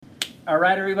All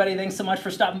right, everybody, thanks so much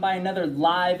for stopping by another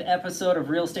live episode of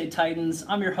Real Estate Titans.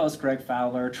 I'm your host, Greg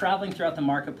Fowler, traveling throughout the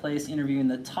marketplace, interviewing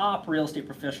the top real estate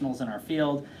professionals in our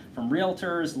field, from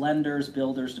realtors, lenders,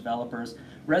 builders, developers,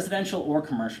 residential or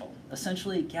commercial,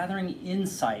 essentially gathering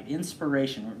insight,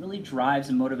 inspiration, what really drives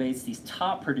and motivates these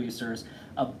top producers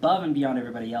above and beyond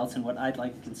everybody else in what I'd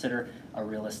like to consider a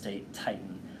real estate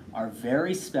titan. Our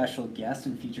very special guest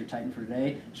and featured titan for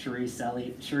today, Cherise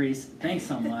Elliott. Cherise, thanks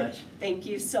so much. Thank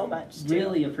you so much.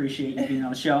 Really appreciate you being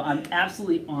on the show. I'm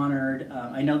absolutely honored.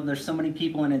 I know that there's so many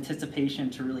people in anticipation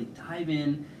to really dive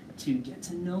in to get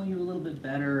to know you a little bit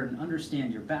better and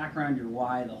understand your background, your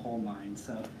why, the whole nine.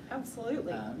 So,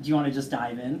 absolutely. Do you want to just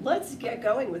dive in? Let's get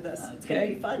going with this. It's going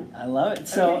to be fun. I love it.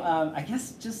 So, Okay. I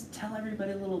guess just tell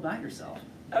everybody a little about yourself.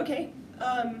 Okay.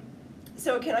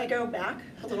 So can I go back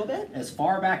a little bit? As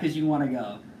far back as you want to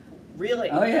go. Really?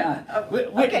 Oh, yeah.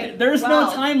 Okay. There's Wow.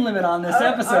 no time limit on this Oh,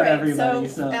 episode, all right. everybody.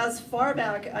 So as far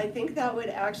back, I think that would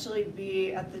actually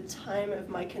be at the time of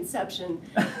my conception.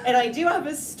 And I do have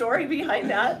a story behind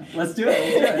that. Let's do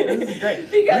it. This is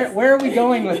great. Because where are we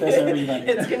going with this, everybody?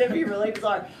 It's going to be really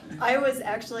bizarre. I was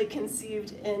actually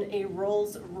conceived in a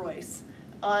Rolls Royce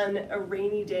on a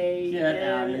rainy day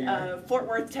in Fort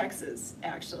Worth, Texas,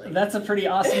 actually. That's a pretty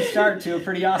awesome start to a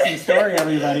pretty awesome story,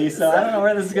 everybody. So I don't know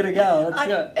where this is going to go. Let's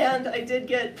go. And I did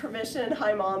get permission,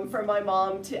 hi Mom, from my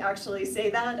mom to actually say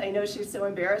that. I know she's so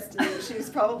embarrassed, and she's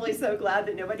probably so glad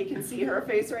that nobody can see her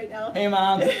face right now. Hey,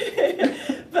 Mom.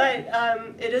 But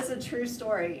it is a true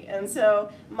story. And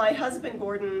so my husband,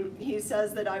 Gordon, he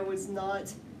says that I was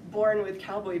not born with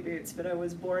cowboy boots, but I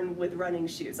was born with running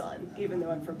shoes on, even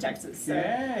though I'm from Texas. So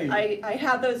I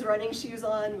had those running shoes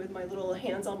on with my little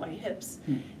hands on my hips.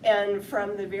 And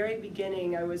from the very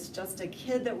beginning, I was just a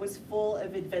kid that was full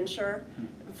of adventure,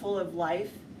 full of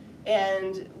life,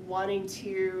 and wanting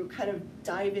to kind of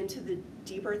dive into the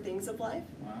deeper things of life.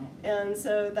 Wow. And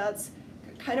so that's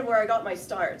kind of where I got my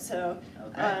start. So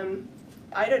Okay.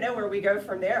 I don't know where we go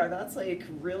from there. That's like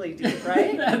really deep,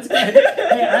 right? That's great.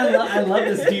 Hey, I love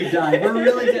this deep dive. We're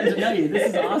really getting to know you.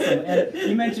 This is awesome. And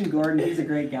you mentioned Gordon. He's a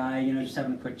great guy. You know, just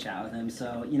having a quick chat with him.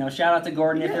 So, you know, shout out to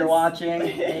Gordon if you're watching.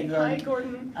 Hey,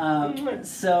 Gordon. Hi, Gordon.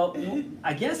 So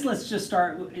I guess let's just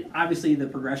start. Obviously, the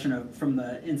progression from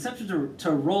the inception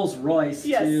to Rolls Royce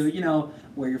to, you know,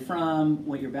 where you're from,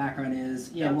 what your background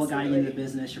is, you know, what got you into the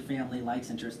business, your family, likes,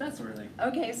 interests, that sort of thing.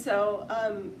 Okay, so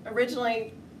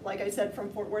originally, like I said,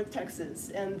 from Fort Worth, Texas,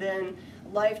 and then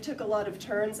life took a lot of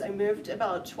turns. I moved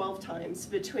about 12 times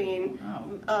between,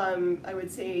 I would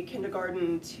say,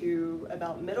 kindergarten to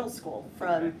about middle school,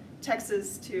 from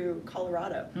Texas to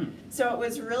Colorado. So it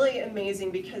was really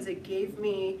amazing because it gave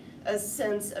me a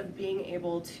sense of being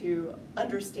able to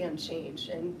understand change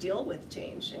and deal with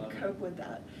change and cope with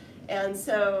that. And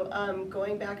so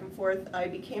going back and forth, I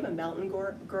became a mountain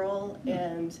girl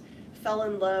and fell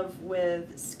in love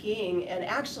with skiing. And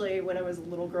actually, when I was a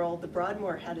little girl, the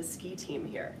Broadmoor had a ski team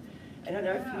here. I don't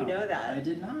know if you know that. I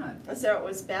did not. So it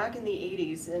was back in the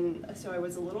 80s, and so I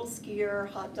was a little skier,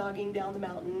 hot dogging down the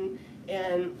mountain,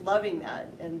 and loving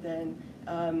that. And then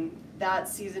that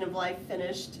season of life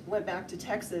finished, went back to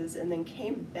Texas, and then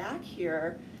came back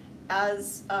here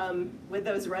as with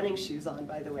those running shoes on,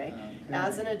 by the way.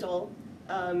 As an adult,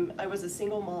 I was a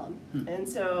single mom, and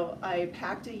so I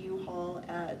packed a U-Haul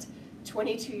at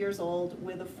 22 years old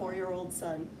with a 4-year-old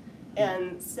son,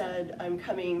 and said, I'm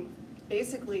coming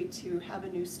basically to have a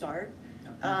new start.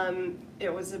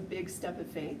 It was a big step of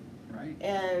faith. Right.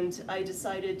 And I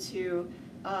decided to,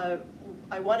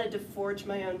 I wanted to forge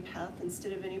my own path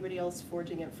instead of anybody else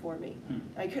forging it for me.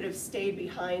 I could have stayed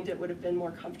behind, it would have been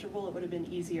more comfortable, it would have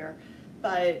been easier.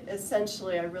 But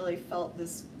essentially, I really felt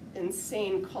this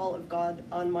insane call of God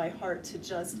on my heart to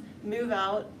just move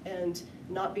out and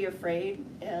not be afraid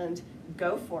and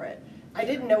go for it. I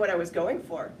didn't know what I was going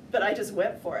for, but I just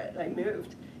went for it. I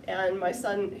moved. And my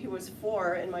son, who was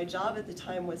 4, and my job at the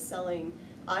time was selling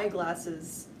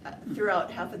eyeglasses throughout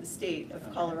half of the state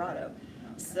of Colorado.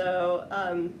 So,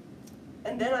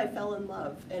 and then I fell in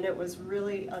love, and it was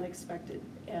really unexpected.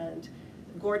 And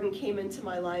Gordon came into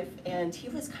my life, and he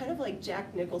was kind of like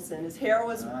Jack Nicholson. His hair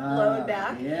was blown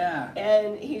back,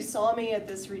 and he saw me at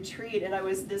this retreat, and I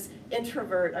was this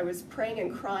introvert. I was praying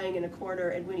and crying in a corner,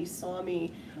 and when he saw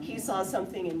me, he saw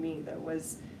something in me that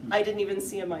was, I didn't even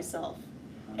see in myself.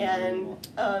 And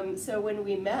so when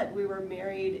we met, we were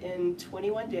married in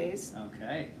 21 days.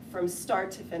 From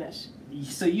start to finish.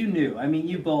 So you knew. I mean,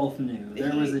 you both knew.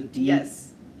 There was a deep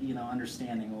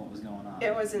understanding what was going on.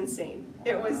 It was insane.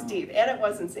 It was Wow. deep, and it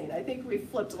was insane. I think we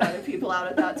flipped a lot of people out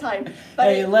at that time. But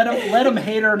Hey, let them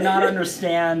hate or not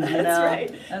understand. That's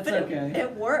right. That's But okay.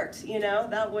 It worked.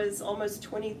 That was almost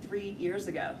 23 years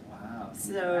ago. Wow.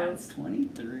 So- That's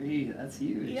 23. That's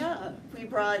huge. Yeah, we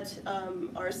brought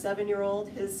our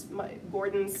 7-year-old,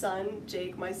 Gordon's son,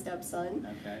 Jake, my stepson,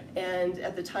 Okay. and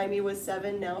at the time he was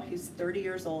 7. Now he's 30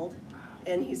 years old,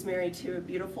 and he's married to a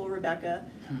beautiful Rebecca.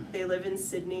 They live in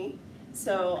Sydney.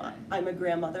 So Okay. I'm a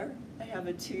grandmother. I have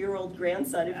a 2-year-old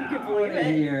grandson, if you could Out believe of it.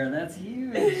 here. That's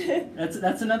huge.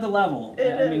 That's another level.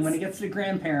 It I mean, is. when it gets to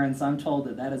grandparents, I'm told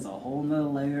that is a whole nother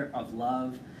layer of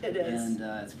love. It is. And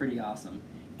it's pretty awesome.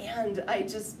 And I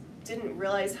just didn't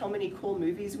realize how many cool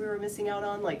movies we were missing out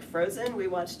on, like Frozen. We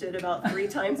watched it about 3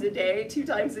 times a day, 2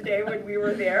 times a day when we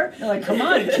were there. They're like, come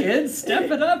on, kids, step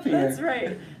it up here. That's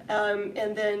right.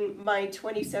 And then my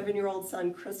 27-year-old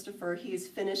son, Christopher, he's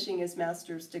finishing his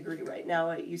master's degree right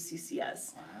now at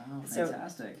UCCS. Wow, So-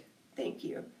 fantastic. Thank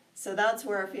you. So that's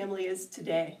where our family is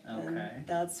today. Okay. And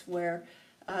that's where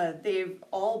they've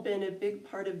all been a big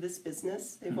part of this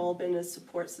business. They've all been a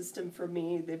support system for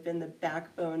me. They've been the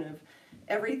backbone of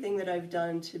everything that I've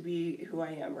done to be who I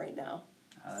am right now.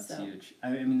 That's So- huge. I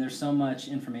mean, there's so much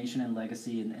information and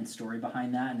legacy and story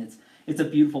behind that, and it's a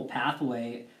beautiful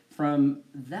pathway from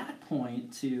that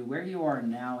point to where you are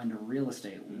now into real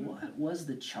estate. What was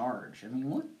the charge? I mean,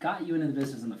 what got you into the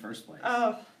business in the first place?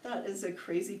 Oh, that is a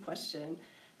crazy question.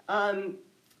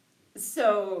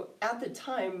 So at the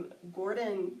time,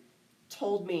 Gordon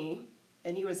told me,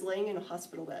 and he was laying in a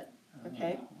hospital bed,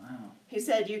 okay? Oh, wow. He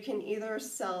said, you can either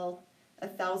sell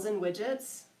 1,000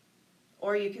 widgets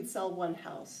or you could sell one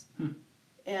house.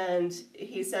 And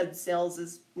he said sales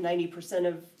is 90%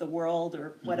 of the world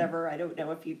or whatever. I don't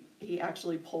know if he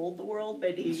actually polled the world,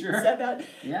 but he Sure. said that.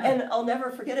 Yeah. And I'll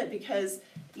never forget it because,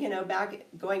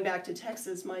 going back to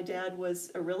Texas, my dad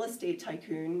was a real estate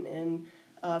tycoon in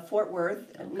Fort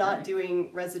Worth, not Okay.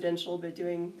 doing residential, but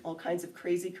doing all kinds of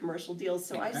crazy commercial deals.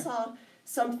 So I Okay. saw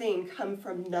something come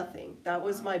from nothing. That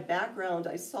was my background.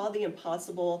 I saw the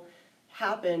impossible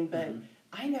happen, but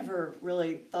I never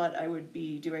really thought I would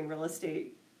be doing real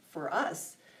estate for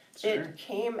us. Sure. It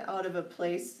came out of a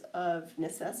place of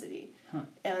necessity. Huh.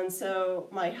 And so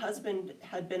my husband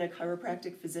had been a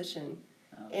chiropractic physician,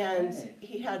 and Okay.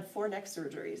 he had 4 neck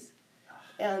surgeries.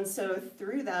 And so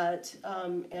through that,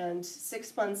 and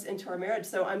 6 months into our marriage,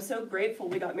 so I'm so grateful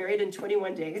we got married in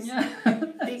 21 days. Yeah.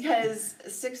 Because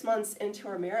 6 months into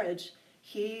our marriage,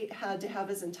 he had to have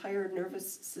his entire nervous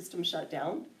system shut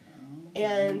down.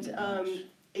 And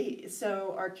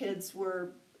so our kids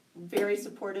were very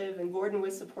supportive, and Gordon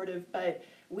was supportive, but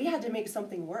we had to make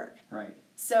something work. Right.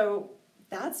 So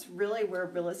that's really where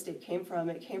real estate came from.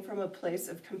 It came from a place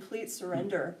of complete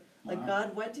surrender. Like, Wow.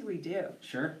 God, what do we do?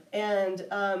 Sure. And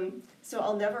so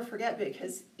I'll never forget,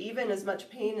 because even as much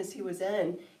pain as he was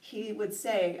in, he would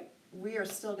say, we are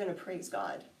still going to praise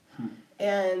God.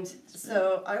 And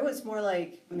so I was more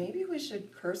like, maybe we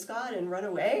should curse God and run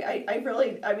away.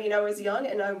 I was young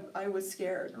and I was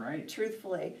scared, Right.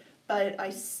 truthfully. But I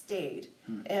stayed,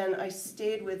 and I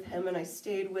stayed with him, and I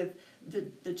stayed with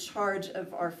the charge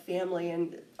of our family,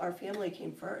 and our family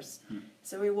came first.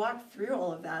 So we walked through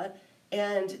all of that.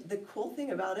 And the cool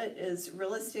thing about it is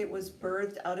real estate was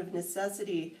birthed out of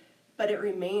necessity, but it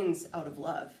remains out of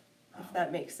love, if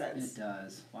that makes sense. It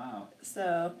does. Wow.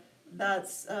 So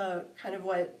that's kind of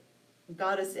what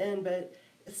got us in. But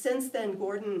since then,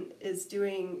 Gordon is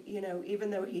doing, even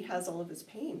though he has all of his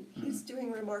pain, he's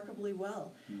doing remarkably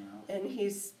well. Wow. And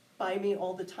he's by me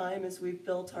all the time as we've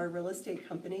built our real estate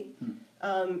company.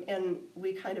 And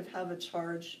we kind of have a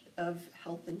charge of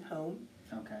health and home.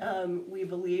 Okay. We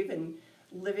believe in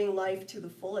living life to the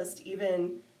fullest,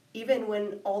 even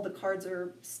when all the cards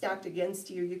are stacked against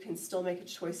you, you can still make a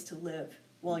choice to live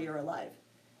while you're alive.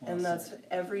 Well And that's said.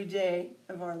 every day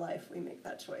of our life we make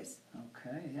that choice.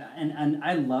 Okay, yeah, and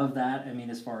I love that. I mean,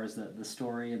 as far as the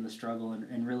story and the struggle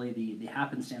and really the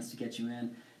happenstance to get you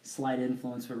in, slight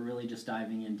influence, but really just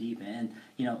diving in deep. And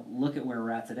look at where we're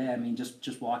at today. I mean,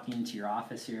 just walking into your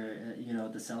office here,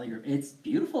 at the Selly Group, it's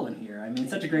beautiful in here. I mean,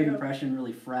 it's such a great you. impression,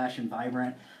 really fresh and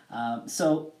vibrant.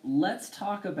 So let's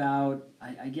talk about,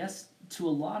 I guess, to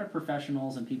a lot of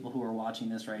professionals and people who are watching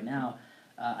this right now.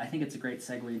 I think it's a great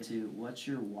segue into what's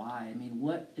your why. I mean,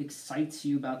 what excites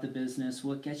you about the business?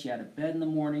 What gets you out of bed in the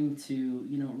morning to,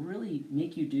 really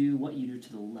make you do what you do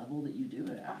to the level that you do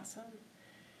it at? Awesome.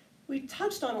 We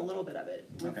touched on a little bit of it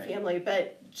with Okay. family,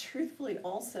 but truthfully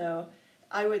also,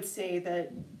 I would say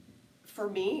that for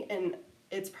me, and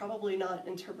it's probably not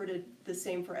interpreted the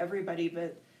same for everybody,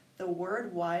 but the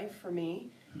word why for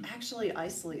me actually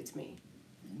isolates me.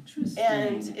 Interesting.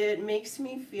 And it makes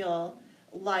me feel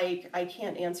like I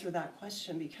can't answer that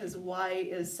question, because why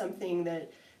is something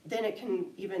that then it can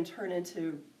even turn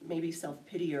into maybe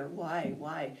self-pity or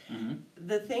why.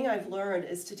 The thing I've learned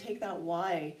is to take that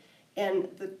why, and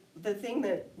the thing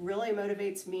that really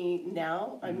motivates me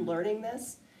now, I'm learning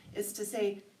this, is to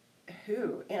say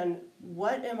who and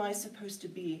what am I supposed to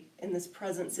be in this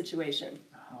present situation,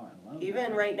 Oh, I love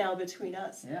even that. right now between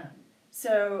us. Yeah.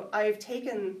 So I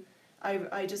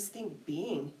just think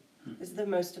being is the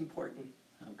most important.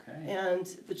 Okay. And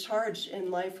the charge in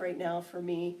life right now for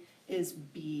me is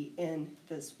be in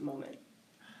this moment,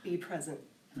 be present.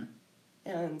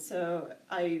 And so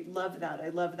I love that. I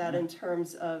love that in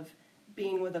terms of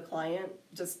being with a client.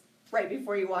 Just right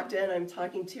before you walked in, I'm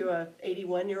talking to a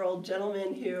 81-year-old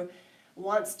gentleman who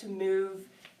wants to move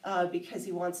because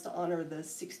he wants to honor the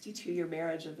 62-year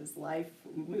marriage of his life,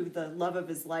 move the love of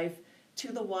his life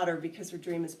to the water because her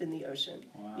dream has been the ocean.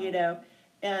 Wow. You know?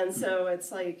 And so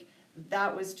it's like,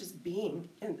 that was just being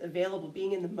available,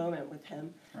 being in the moment with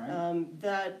him. Right.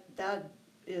 That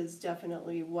is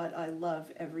definitely what I love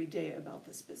every day about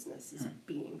this business, is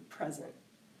being present,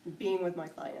 being with my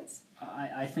clients.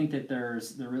 I think that there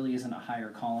really isn't a higher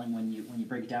calling when you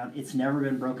break it down. It's never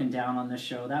been broken down on this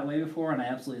show that way before, and I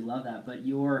absolutely love that. But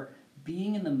your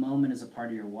being in the moment as a part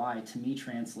of your why, to me,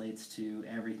 translates to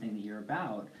everything that you're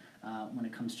about. When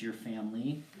it comes to your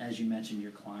family, as you mentioned,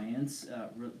 your clients,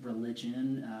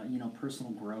 religion,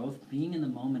 personal growth, being in the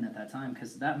moment at that time,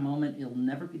 because that moment, it'll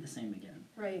never be the same again.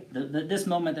 Right. This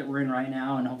moment that we're in right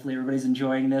now, and hopefully everybody's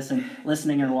enjoying this and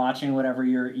listening and watching whatever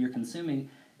you're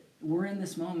consuming, we're in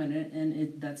this moment,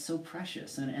 and that's so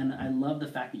precious, and I love the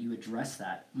fact that you address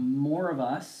that. More of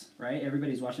us, right,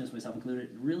 everybody's watching this, myself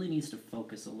included, really needs to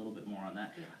focus a little bit more on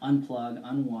that. Yeah. Unplug,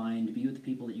 unwind, be with the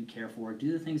people that you care for,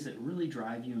 do the things that really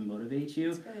drive you and motivate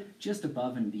you, That's good. just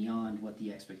above and beyond what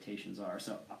the expectations are.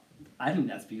 So I think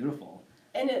that's beautiful.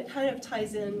 And it kind of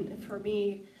ties in for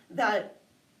me that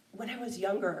when I was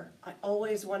younger, I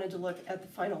always wanted to look at the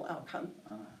final outcome.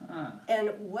 Uh-huh.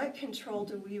 And what control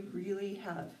do we really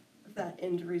have of that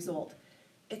end result?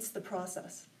 It's the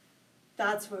process.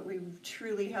 That's what we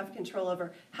truly have control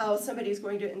over, how somebody's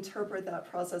going to interpret that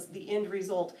process, the end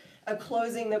result, a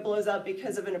closing that blows up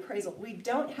because of an appraisal. We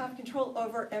don't have control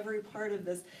over every part of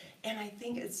this. And I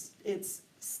think it's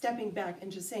stepping back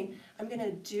and just saying, I'm going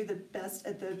to do the best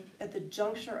at the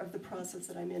juncture of the process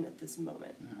that I'm in at this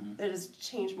moment. That has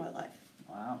changed my life.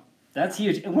 Wow. That's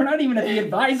huge. And we're not even at the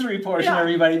advisory portion, Yeah,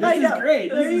 everybody. This I is know. great.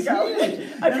 There This you is go. huge.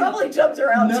 I probably jumped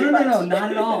around No, too no, much. no,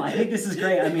 not at all. I think this is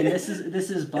great. I mean, this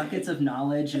is buckets of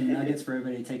knowledge and nuggets for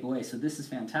everybody to take away. So this is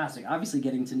fantastic. Obviously,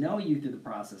 getting to know you through the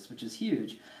process, which is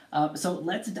huge. So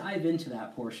let's dive into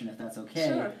that portion, if that's okay.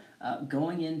 Sure.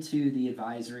 Going into the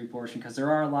advisory portion, because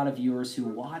there are a lot of viewers who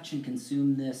watch and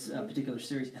consume this particular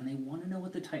series, and they want to know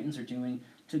what the Titans are doing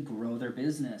to grow their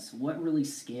business, what really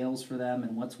scales for them,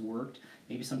 and what's worked,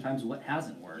 maybe sometimes what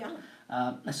hasn't worked.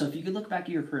 Yeah. So if you could look back at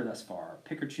your career thus far,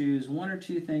 pick or choose one or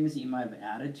two things that you might have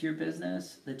added to your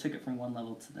business that took it from one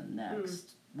level to the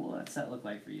next. What's that look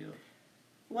like for you?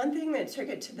 One thing that took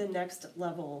it to the next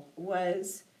level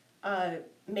was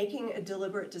making a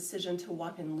deliberate decision to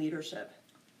walk in leadership.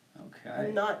 Okay.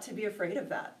 And not to be afraid of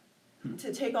that.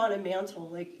 To take on a mantle,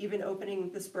 like even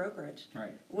opening this brokerage,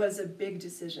 Right. was a big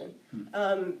decision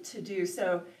to do.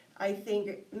 So I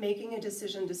think making a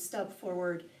decision to step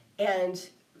forward and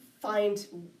find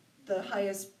the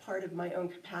highest part of my own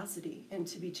capacity and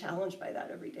to be challenged by that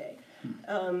every day.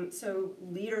 So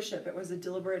leadership, it was a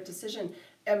deliberate decision.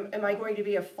 Am I going to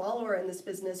be a follower in this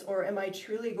business, or am I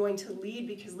truly going to lead,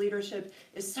 because leadership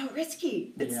is so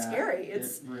risky? It's scary. It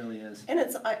really is. And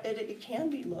it can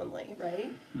be lonely,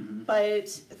 right? But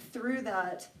through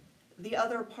that, the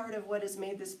other part of what has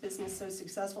made this business so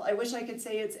successful, I wish I could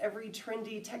say it's every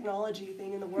trendy technology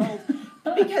thing in the world,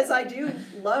 because I do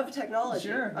love technology.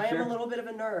 Sure, I am sure. a little bit of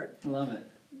a nerd. Love it.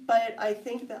 But I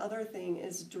think the other thing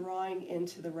is drawing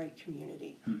into the right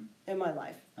community in my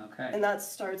life. Okay. And that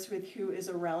starts with who is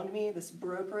around me. This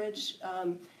brokerage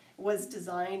was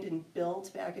designed and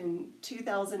built back in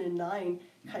 2009,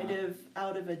 kind of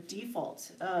out of a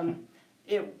default.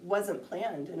 It wasn't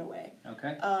planned in a way.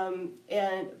 Okay.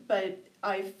 But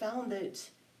I found that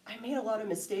I made a lot of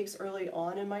mistakes early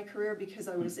on in my career because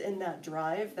I was in that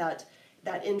drive, that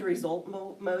end result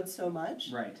mode so much.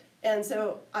 Right. And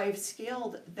so I've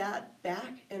scaled that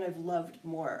back, and I've loved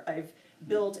more. I've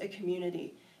built a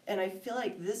community. And I feel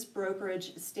like this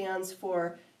brokerage stands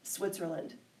for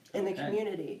Switzerland in the Okay.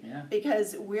 community. Yeah.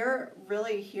 Because we're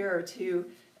really here to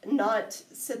not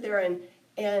sit there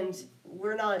and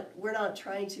we're not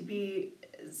trying to be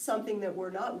something that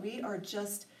we're not. We are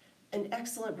just an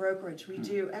excellent brokerage. We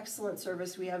do excellent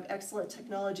service. We have excellent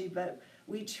technology, but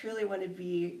we truly want to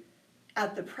be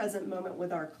at the present moment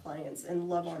with our clients and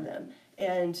love on them.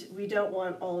 And we don't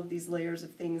want all of these layers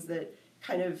of things that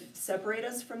kind of separate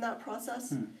us from that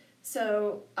process.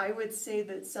 So I would say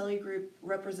that Selly Group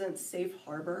represents safe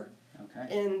harbor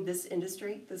Okay. in this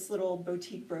industry, this little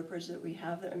boutique brokerage that we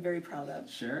have that I'm very proud of.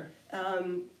 Sure.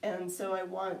 And so I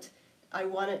want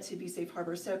it to be safe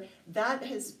harbor. So that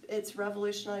it's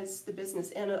revolutionized the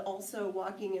business, and also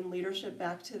walking in leadership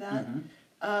back to that.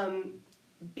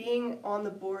 Being on the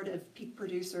board of Peak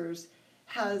Producers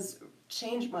has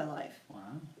changed my life. Wow.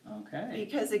 Okay.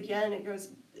 Because again,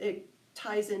 it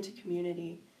ties into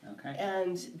community. Okay.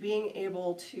 And being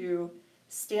able to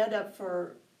stand up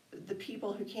for the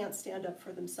people who can't stand up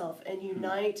for themselves and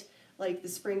unite, like the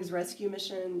Springs Rescue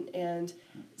Mission, and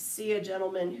see a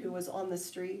gentleman who was on the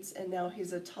streets and now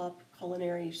he's a top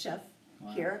culinary chef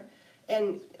here,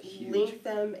 and link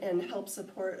them and help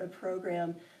support a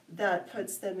program that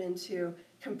puts them into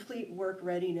complete work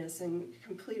readiness and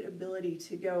complete ability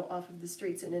to go off of the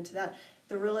streets and into that.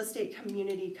 The real estate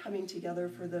community coming together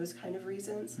for those kind of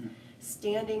reasons,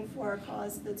 standing for a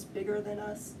cause that's bigger than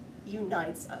us,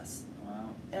 unites us. Wow.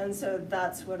 And so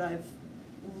that's what I've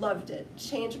loved it.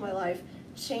 Changed my life,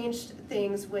 changed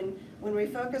things. When we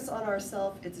focus on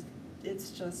ourselves, it's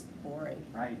just boring.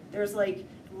 Right. There's like,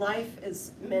 life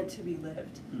is meant to be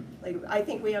lived. Like, I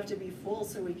think we have to be full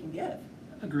so we can give.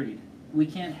 Agreed. We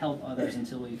can't help others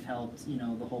until we've helped,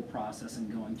 the whole process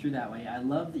and going through that way. I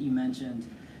love that you mentioned,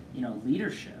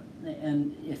 leadership.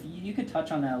 And if you could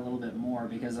touch on that a little bit more,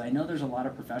 because I know there's a lot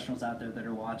of professionals out there that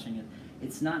are watching it.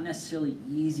 It's not necessarily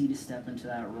easy to step into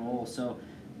that role. So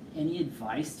any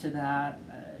advice to that?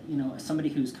 Somebody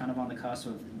who's kind of on the cusp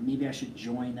of, maybe I should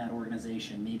join that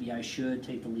organization, maybe I should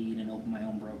take the lead and open my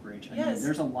own brokerage. I mean,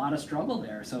 there's a lot of struggle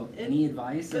there. So any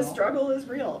advice? The struggle is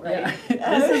real, right?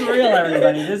 Yeah. This is real,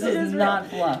 everybody. This is real. not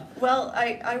fluff. Well,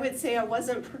 I would say I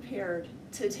wasn't prepared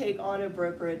to take on a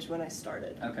brokerage when I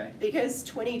started. Okay. Because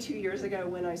 22 years ago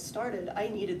when I started, I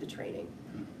needed the training.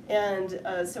 And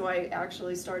so I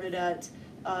actually started at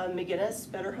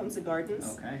McGinnis, Better Homes and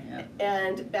Gardens. Okay, yeah.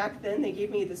 And back then they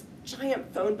gave me this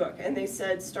giant phone book and they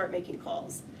said, start making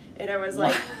calls. And I was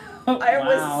like, I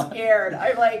was scared.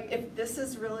 I'm like, if this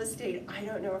is real estate, I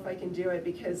don't know if I can do it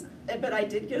but I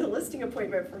did get a listing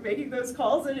appointment for making those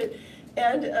calls,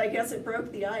 and I guess it broke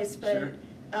the ice, but Sure.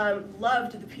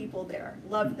 Loved the people there,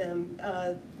 loved them.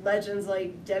 Legends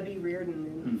like Debbie Reardon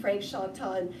and Frank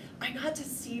Choctaw, and I got to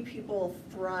see people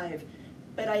thrive,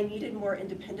 but I needed more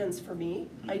independence for me.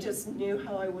 I just knew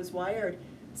how I was wired.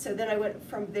 So then I went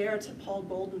from there to Paul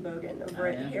Goldenbogen over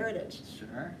at Heritage.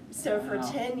 Sure. So for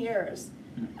 10 years,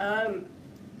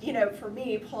 for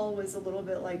me, Paul was a little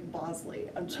bit like Bosley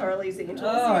of Charlie's Angels.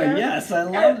 Oh, yes, I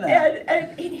love that.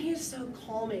 And he's so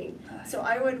calming. So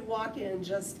I would walk in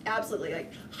just absolutely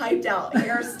like hyped out,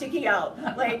 hair sticking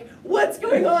out, like, what's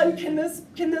going on? Can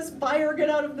this buyer get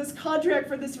out of this contract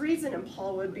for this reason? And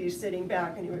Paul would be sitting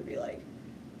back and he would be like,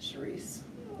 Sharice,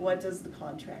 what does the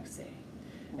contract say?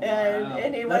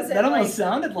 And it wasn't that almost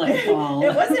sounded like Paul.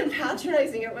 It wasn't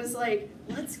patronizing. It was like,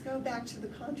 let's go back to the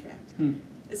contract.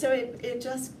 So it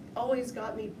just always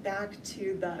got me back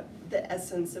to the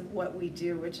essence of what we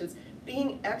do, which is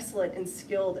being excellent and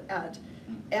skilled at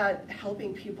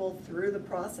helping people through the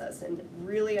process and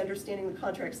really understanding the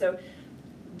contract. So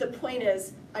the point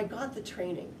is, I got the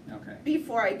training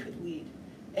before I could lead.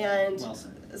 And well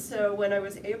said. So when I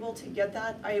was able to get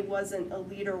that, I wasn't a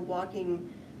leader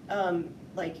walking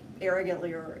like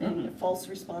arrogantly or in false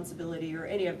responsibility or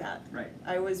any of that. Right.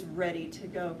 I was ready to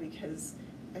go because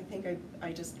I think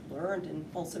I just learned and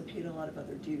also paid a lot of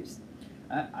other dues.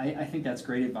 I think that's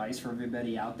great advice for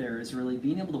everybody out there, is really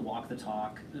being able to walk the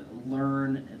talk,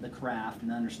 learn the craft,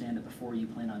 and understand it before you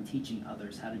plan on teaching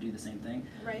others how to do the same thing.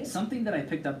 Right. Something that I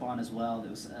picked up on as well that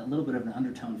was a little bit of an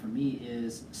undertone for me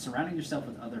is surrounding yourself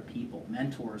with other people,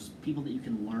 mentors, people that you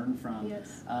can learn from.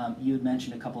 Yes. You had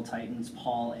mentioned a couple Titans,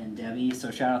 Paul and Debbie,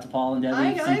 so shout out to Paul and Debbie,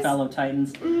 Hi, guys. some fellow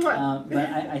Titans. But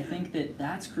I think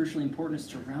that's crucially important, is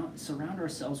to surround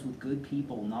ourselves with good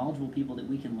people, knowledgeable people that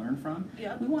we can learn from.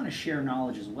 Yeah. We want to share knowledge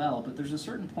as well, but there's a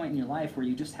certain point in your life where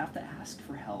you just have to ask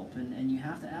for help and you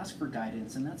have to ask for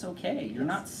guidance, and that's okay. You're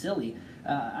not silly.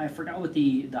 I forgot what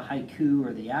the haiku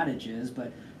or the adage is,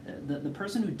 but the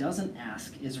person who doesn't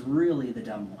ask is really the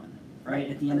dumb one, right?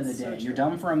 At the end of the day, you're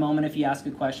dumb for a moment if you ask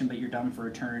a question, but you're dumb for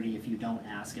eternity if you don't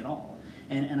ask at all.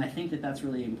 And I think that's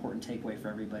really an important takeaway for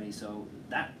everybody. So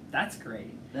that's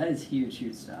great. That is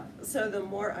huge stuff. So the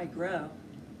more I grow,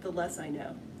 the less I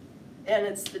know. And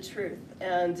it's the truth.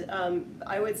 And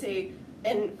I would say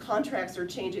and contracts are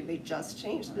changing, they just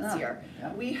changed this year.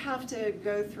 Yeah. We have to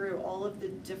go through all of the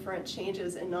different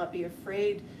changes and not be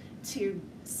afraid to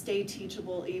stay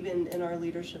teachable even in our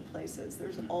leadership places.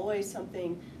 There's always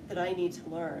something that I need to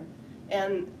learn.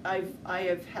 And I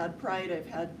have had pride, I've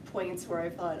had points where I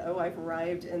thought, oh, I've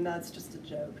arrived, and that's just a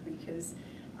joke, because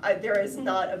there is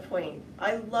not a point.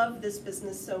 I love this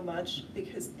business so much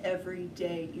because every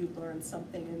day you learn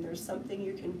something, and there's something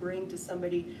you can bring to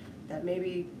somebody that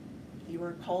maybe you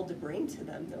were called to bring to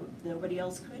them that nobody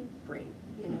else could bring,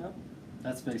 you know?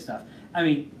 That's big stuff. I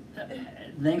mean,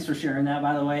 thanks for sharing that,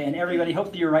 by the way. And everybody,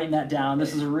 hope that you're writing that down.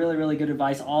 This is really, really good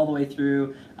advice all the way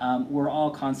through. We're all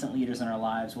constant leaders in our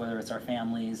lives, whether it's our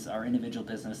families, our individual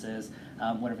businesses,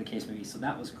 whatever the case may be. So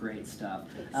that was great stuff.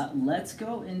 Let's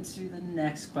go into the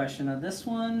next question. Now, this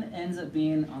one ends up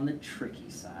being on the tricky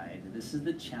side. This is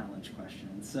the challenge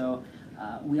question. So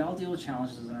we all deal with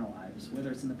challenges in our lives, whether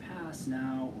it's in the past,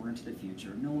 now, or into the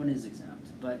future. No one is exempt.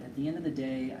 But at the end of the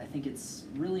day, I think it's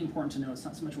really important to know it's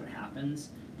not so much what happens,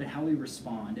 but how we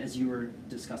respond, as you were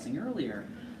discussing earlier.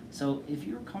 So if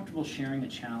you're comfortable sharing a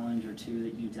challenge or two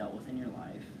that you dealt with in your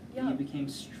life, and you became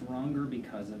stronger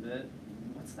because of it,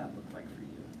 what's that look like for you?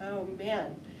 Oh,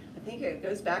 man. I think it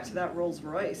goes back to that Rolls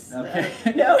Royce. Okay.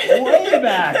 No. Way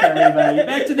back, everybody.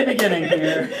 Back to the beginning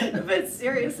here. But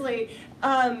seriously,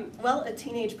 well, a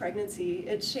teenage pregnancy,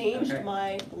 it changed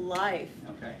my life.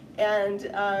 Okay. And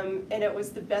it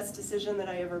was the best decision that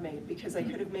I ever made, because I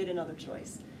could have made another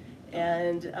choice.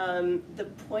 And the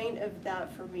point of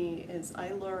that for me is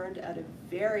I learned at a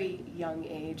very young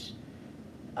age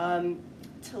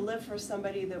to live for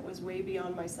somebody that was way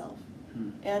beyond myself.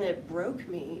 And it broke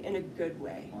me in a good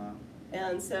way. Wow.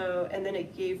 And then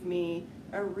it gave me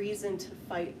a reason to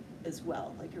fight as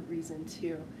well, like a reason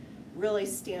to really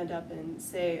stand up and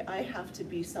say, I have to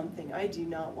be something. I do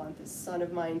not want this son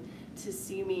of mine to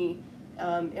see me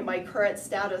in my current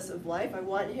status of life. I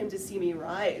want him to see me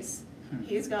rise.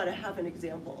 He's got to have an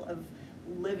example of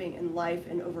living in life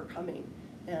and overcoming.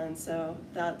 And so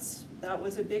that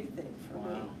was a big thing for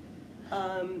me.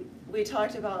 We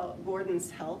talked about Gordon's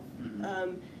health.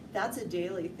 That's a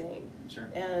daily thing. Sure.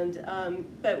 And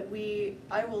but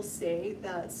I will say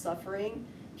that suffering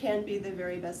can be the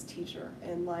very best teacher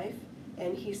in life,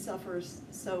 and he suffers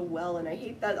so well. And I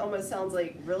hate that, almost sounds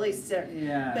like really sick.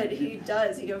 Yeah. But he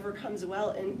does. He overcomes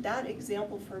well, and that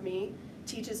example for me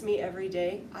teaches me every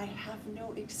day I have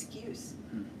no excuse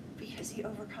because he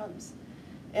overcomes,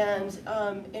 and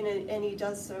he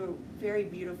does so very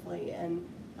beautifully. And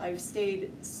I've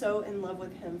stayed so in love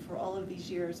with him for all of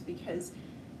these years because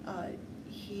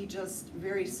he just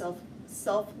very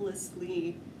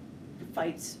selflessly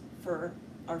fights for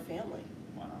our family.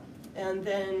 Wow. And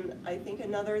then I think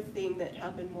another thing that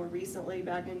happened more recently,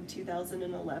 back in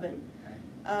 2011,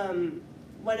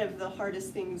 one of the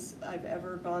hardest things I've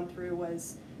ever gone through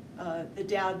was the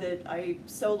dad that I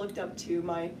so looked up to,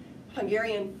 my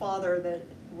Hungarian father that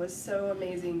was so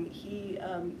amazing. He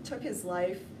took his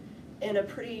life in a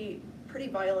pretty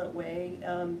violent way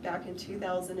back in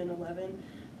 2011.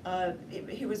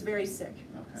 He was very sick.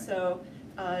 Okay. So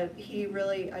I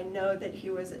know that he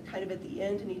was kind of at the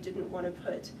end, and he didn't want to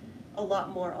put a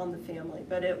lot more on the family,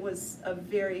 but it was a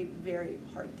very, very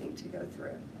hard thing to go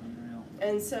through. Unreal.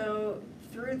 And so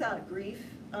through that grief,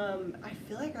 I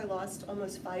feel like I lost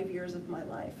almost 5 years of my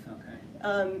life.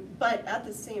 Okay. But at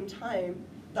the same time,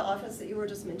 the office that you were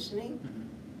just mentioning,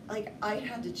 like, I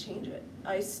had to change it.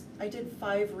 I did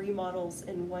 5 remodels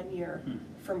in 1 year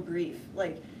from grief.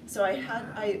 Like, so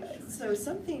so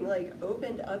something like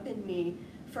opened up in me.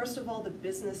 First of all, the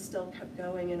business still kept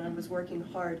going and I was working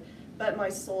hard, but my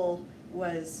soul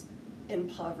was in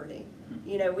poverty.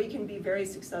 You know, we can be very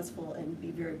successful and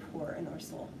be very poor in our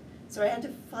soul. So I had to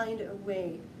find a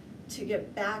way to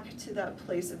get back to that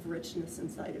place of richness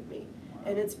inside of me.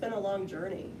 And it's been a long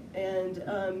journey. And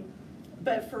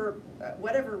but for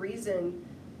whatever reason,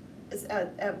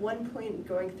 at one point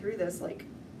going through this, like,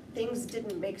 things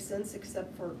didn't make sense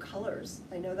except for colors.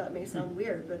 I know that may sound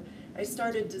weird, but I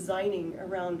started designing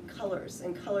around colors,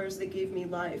 and colors that gave me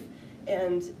life,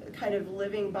 and kind of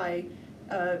living by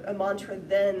a mantra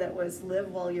then that was live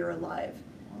while you're alive.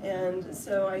 And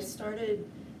so I started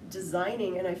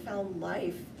designing, and I found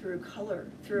life through color,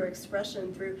 through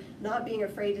expression, through not being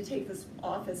afraid to take this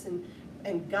office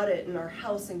and gut it, in our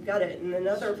house and gut it, in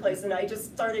another place, and I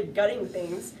just started gutting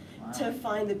things to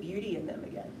find the beauty in them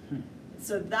again.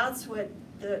 So that's what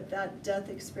that death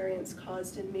experience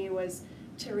caused in me, was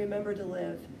to remember to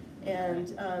live.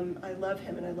 And I love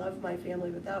him and I love my family,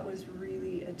 but that was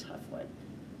really a tough one.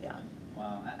 Yeah.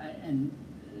 Wow. And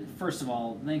first of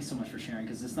all, thanks so much for sharing,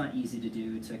 because it's not easy to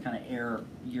do, to kind of air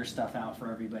your stuff out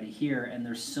for everybody here. And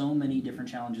there's so many different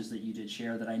challenges that you did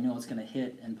share that I know it's going to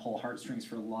hit and pull heartstrings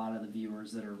for a lot of the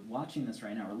viewers that are watching this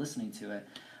right now or listening to it.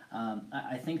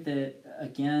 I think that,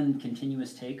 again,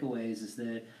 continuous takeaways is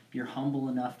that you're humble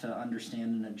enough to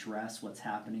understand and address what's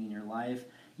happening in your life.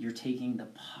 You're taking the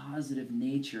positive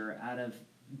nature out of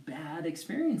bad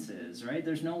experiences, right?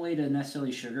 There's no way to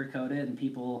necessarily sugarcoat it, and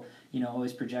people,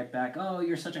 always project back, oh,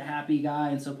 you're such a happy guy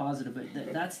and so positive,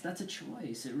 but that's a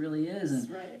choice. It really is, and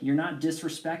right. You're not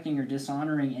disrespecting or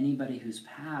dishonoring anybody who's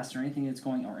passed or anything that's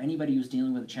going, or anybody who's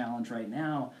dealing with a challenge right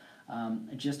now.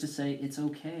 Just to say it's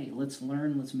okay. Let's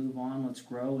learn. Let's move on. Let's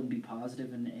grow and be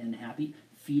positive and happy.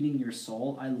 Feeding your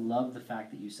soul. I love the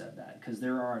fact that you said that, because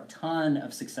there are a ton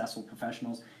of successful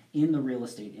professionals in the real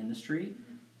estate industry,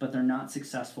 but they're not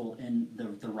successful in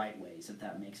the right ways, if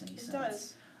that makes any sense. It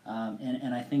does.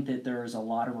 And I think that there's a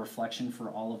lot of reflection for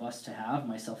all of us to have,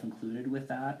 myself included with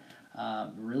that,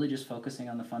 really just focusing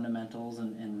on the fundamentals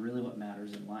and really what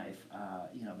matters in life.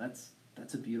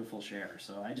 That's a beautiful share.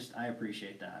 So I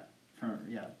appreciate that.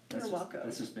 You're welcome.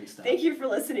 That's just big stuff. Thank you for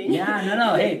listening. Yeah,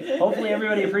 no. Hey, hopefully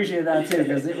everybody appreciated that too,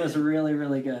 because it was really,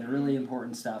 really good, really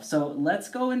important stuff. So let's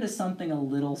go into something a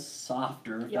little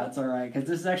softer, if that's all right, because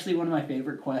this is actually one of my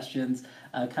favorite questions,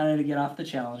 kind of to get off the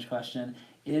challenge question.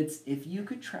 It's, if you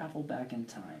could travel back in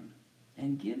time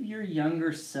and give your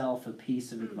younger self a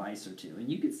piece of advice or two,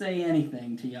 and you could say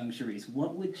anything to young Cherise,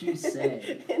 what would you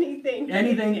say? Anything,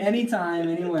 anytime,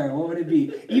 anywhere, what would it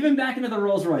be? Even back into the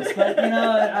Rolls Royce, but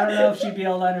I don't know if she'd be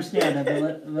able to understand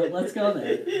it, but let's go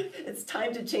there. It's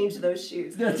time to change those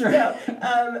shoes. That's right.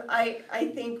 No,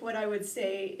 I think what I would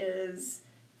say is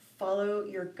follow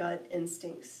your gut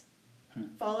instincts.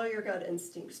 Follow your gut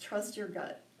instincts. Trust your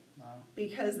gut. Wow.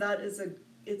 Because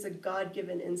it's a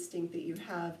God-given instinct that you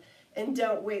have. And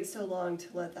don't wait so long to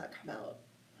let that come out.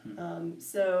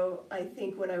 So I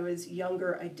think when I was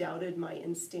younger, I doubted my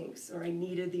instincts, or I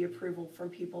needed the approval from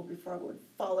people before I would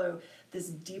follow this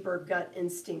deeper gut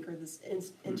instinct or this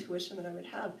intuition that I would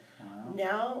have. Wow.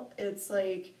 Now it's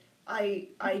like I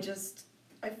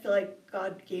feel like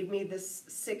God gave me this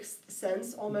sixth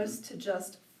sense almost to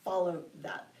just follow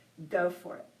that, go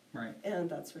for it. Right. And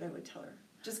that's what I would tell her.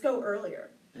 Just go earlier.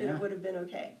 Yeah. It would have been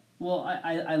okay. Well,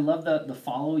 I love the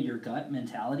follow your gut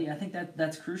mentality. I think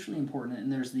that's crucially important.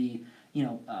 And there's the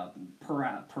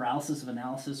paralysis of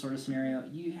analysis sort of scenario.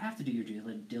 You have to do your due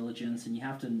diligence, and you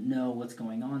have to know what's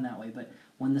going on that way. But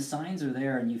when the signs are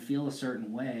there and you feel a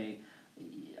certain way,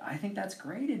 I think that's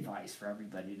great advice for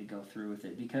everybody to go through with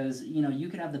it, because you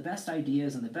could have the best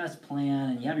ideas and the best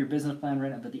plan, and you have your business plan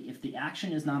right now, but if the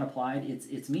action is not applied,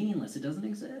 it's meaningless. It doesn't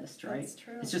exist, right? That's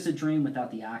true. It's just a dream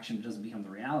without the action. It doesn't become the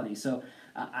reality. So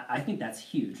I think that's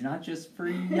huge, not just for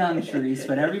young Cherise,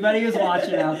 but everybody who's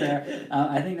watching out there.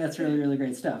 I think that's really, really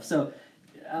great stuff. So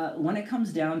when it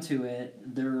comes down to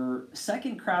it, their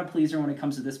second crowd pleaser when it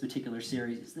comes to this particular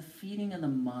series is the feeding of the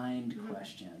mind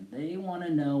question. They want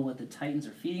to know what the Titans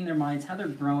are feeding their minds, how they're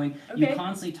growing. Okay. You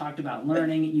constantly talked about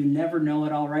learning. You never know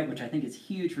it all, right, which I think is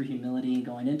huge for humility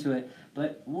going into it.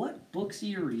 But what books are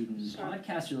you reading,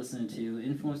 podcasts you're listening to,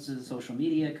 influences of social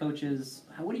media, coaches?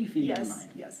 What are you feeding your mind?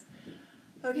 Yes.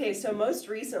 Okay, so most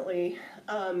recently,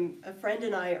 a friend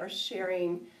and I are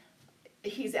sharing.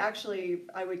 He's actually,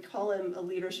 I would call him a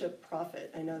leadership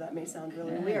prophet. I know that may sound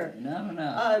really weird.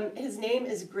 No. His name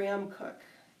is Graham Cook,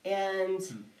 and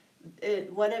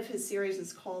one of his series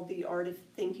is called The Art of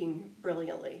Thinking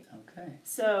Brilliantly. Okay.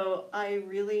 So I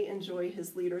really enjoy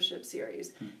his leadership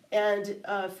series. And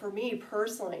for me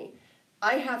personally,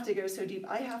 I have to go so deep.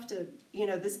 I have to,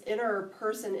 this inner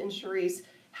person in Cherise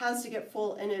has to get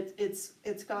full, and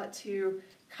it's got to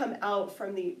come out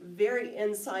from the very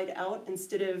inside out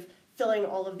instead of filling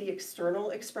all of the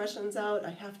external expressions out. I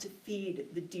have to feed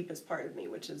the deepest part of me,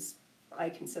 which is, I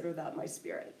consider that my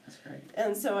spirit. That's great.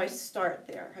 And so I start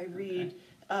there. I read,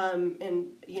 and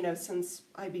since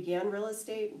I began real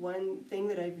estate, one thing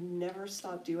that I've never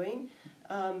stopped doing,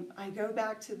 I go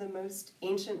back to the most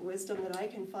ancient wisdom that I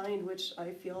can find, which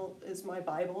I feel is my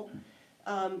Bible.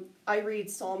 I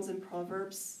read Psalms and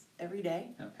Proverbs every day.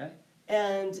 Okay.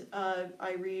 And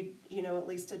I read, at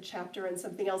least a chapter and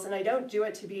something else. And I don't do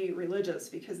it to be religious,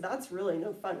 because that's really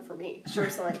no fun for me,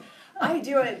 personally. I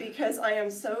do it because I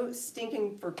am so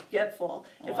stinking forgetful.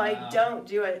 If I don't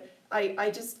do it,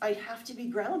 I have to be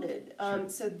grounded.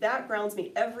 So that grounds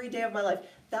me every day of my life.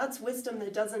 That's wisdom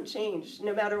that doesn't change,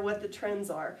 no matter what the trends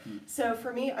are. So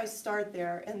for me, I start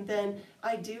there. And then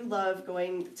I do love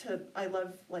I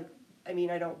love I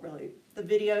mean, I don't really, the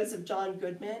videos of John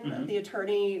Goodman, the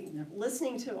attorney, Yeah.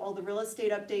 listening to all the real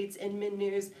estate updates, Inman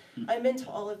News. I'm into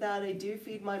all of that. I do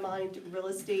feed my mind real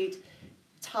estate,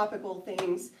 topical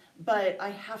things, but I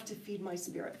have to feed my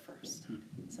spirit first.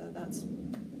 So that's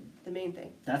the main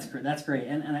thing. That's great. That's great,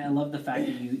 and I love the fact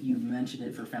that you mentioned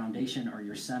it for foundation or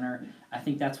your center. I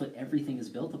think that's what everything is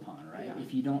built upon, right? Yeah.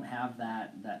 If you don't have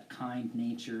that kind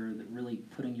nature, that really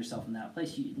putting yourself in that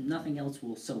place, nothing else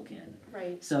will soak in.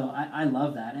 Right. So I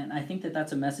love that, and I think that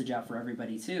that's a message out for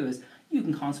everybody too. Is you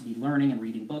can constantly be learning and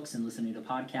reading books and listening to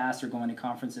podcasts or going to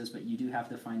conferences, but you do have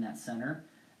to find that center,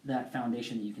 that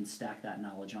foundation that you can stack that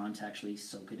knowledge on to actually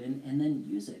soak it in and then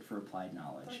use it for applied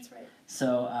knowledge. That's right.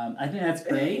 So I think that's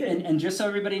great. And just so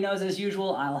everybody knows, as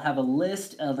usual, I'll have a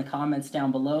list of the comments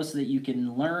down below so that you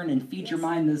can learn and feed your Yes.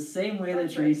 mind the same way that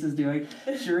That's right. Sharice is doing.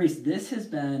 Sharice, this has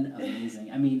been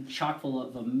amazing. I mean, chock full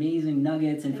of amazing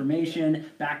nuggets, information,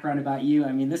 background about you.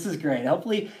 I mean, this is great.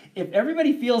 Hopefully, if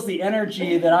everybody feels the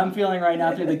energy that I'm feeling right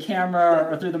now through the camera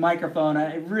or through the microphone,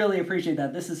 I really appreciate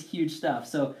that. This is huge stuff.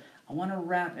 So I want to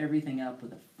wrap everything up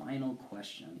with a final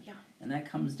question. Yeah. And that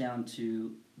comes down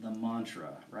to the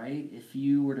mantra, right? If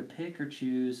you were to pick or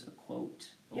choose a quote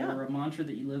Yeah. or a mantra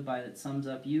that you live by that sums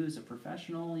up you as a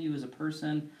professional, you as a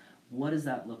person, what does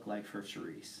that look like for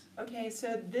Sharice? Okay,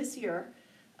 so this year,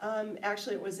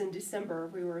 actually it was in December,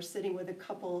 we were sitting with a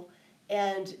couple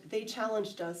and they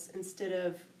challenged us, instead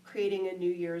of creating a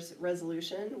New Year's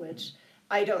resolution, which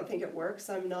I don't think it works.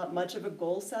 I'm not much of a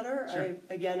goal setter. Sure.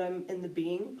 I'm in the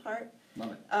being part.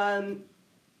 Love it.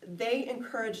 They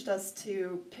encouraged us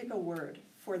to pick a word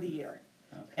for the year.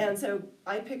 Okay. And so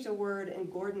I picked a word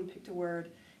and Gordon picked a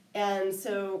word. And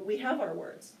so we have our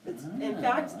words. In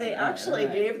fact, they actually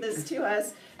gave this to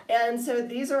us. And so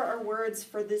these are our words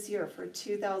for this year, for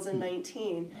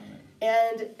 2019.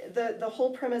 And the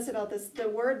whole premise about this, the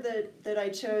word that I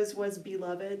chose was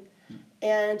beloved.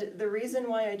 And the reason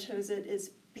why I chose it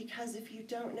is because if you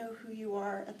don't know who you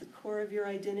are at the core of your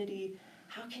identity,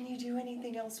 how can you do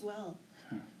anything else well?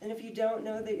 And if you don't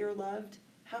know that you're loved,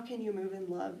 how can you move in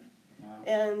love? Wow.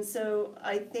 And so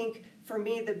I think for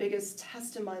me, the biggest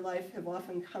tests in my life have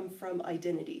often come from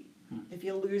identity. If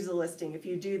you lose a listing, if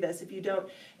you do this, if you don't,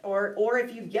 or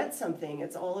if you get something,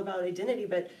 it's all about identity.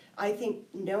 But I think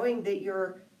knowing that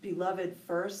you're beloved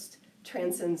first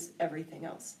transcends everything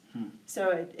else.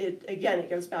 So it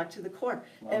goes back to the core.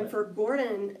 Love And it. for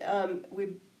Gordon,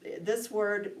 this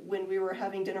word, when we were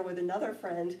having dinner with another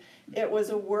friend, it was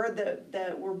a word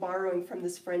that we're borrowing from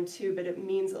this friend too, but it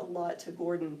means a lot to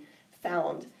Gordon,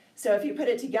 found. So if you put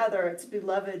it together, it's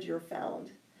beloved, you're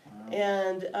found. Wow.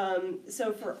 And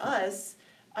so for us,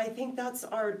 I think that's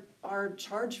our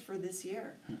charge for this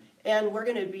year. And we're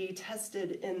going to be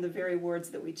tested in the very words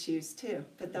that we choose too,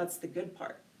 but that's the good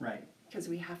part, Right. because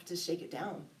we have to shake it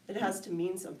down. It has to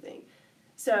mean something.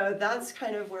 So that's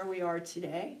kind of where we are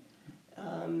today.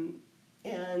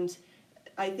 And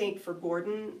I think for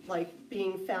Gordon, like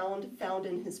being found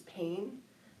in his pain,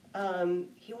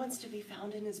 he wants to be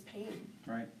found in his pain.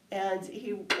 Right. And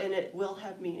it will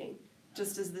have meaning,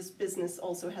 just as this business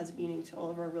also has meaning to all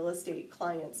of our real estate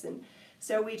clients. And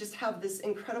so we just have this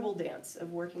incredible dance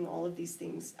of working all of these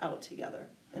things out together.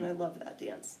 And I love that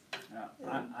dance.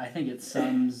 I think it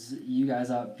sums you guys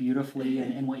up beautifully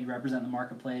and what you represent in the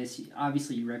marketplace.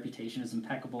 Obviously, your reputation is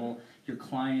impeccable. Your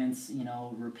clients,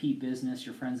 repeat business,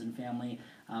 your friends and family.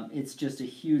 It's just a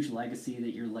huge legacy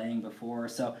that you're laying before.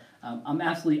 So I'm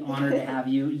absolutely honored to have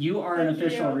you. You are an Thank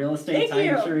official you. real estate Thank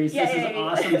you. Titan, Sharice. This is Yay.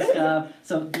 awesome stuff.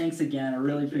 So thanks again. I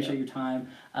really Thank you. appreciate your time.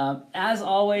 As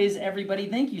always, everybody,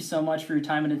 thank you so much for your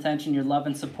time and attention, your love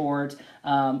and support.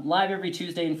 Live every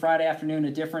Tuesday and Friday afternoon,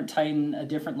 a different Titan, a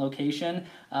different location.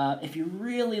 If you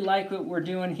really like what we're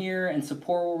doing here and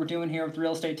support what we're doing here with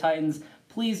Real Estate Titans,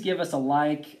 please give us a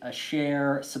like, a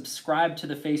share, subscribe to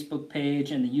the Facebook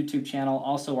page and the YouTube channel,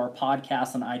 also our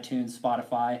podcast on iTunes,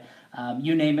 Spotify.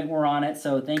 You name it, we're on it.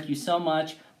 So thank you so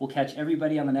much. We'll catch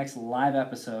everybody on the next live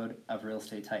episode of Real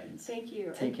Estate Titans. Thank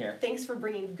you. Take And care. Thanks for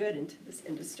bringing good into this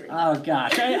industry. Oh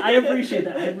gosh, I appreciate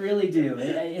that. I really do.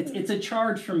 It's a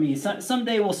charge for me.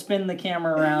 Someday we'll spin the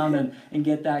camera around and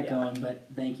get that Yeah. going. But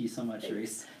thank you so much,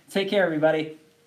 Thanks. Sharice. Take care, everybody.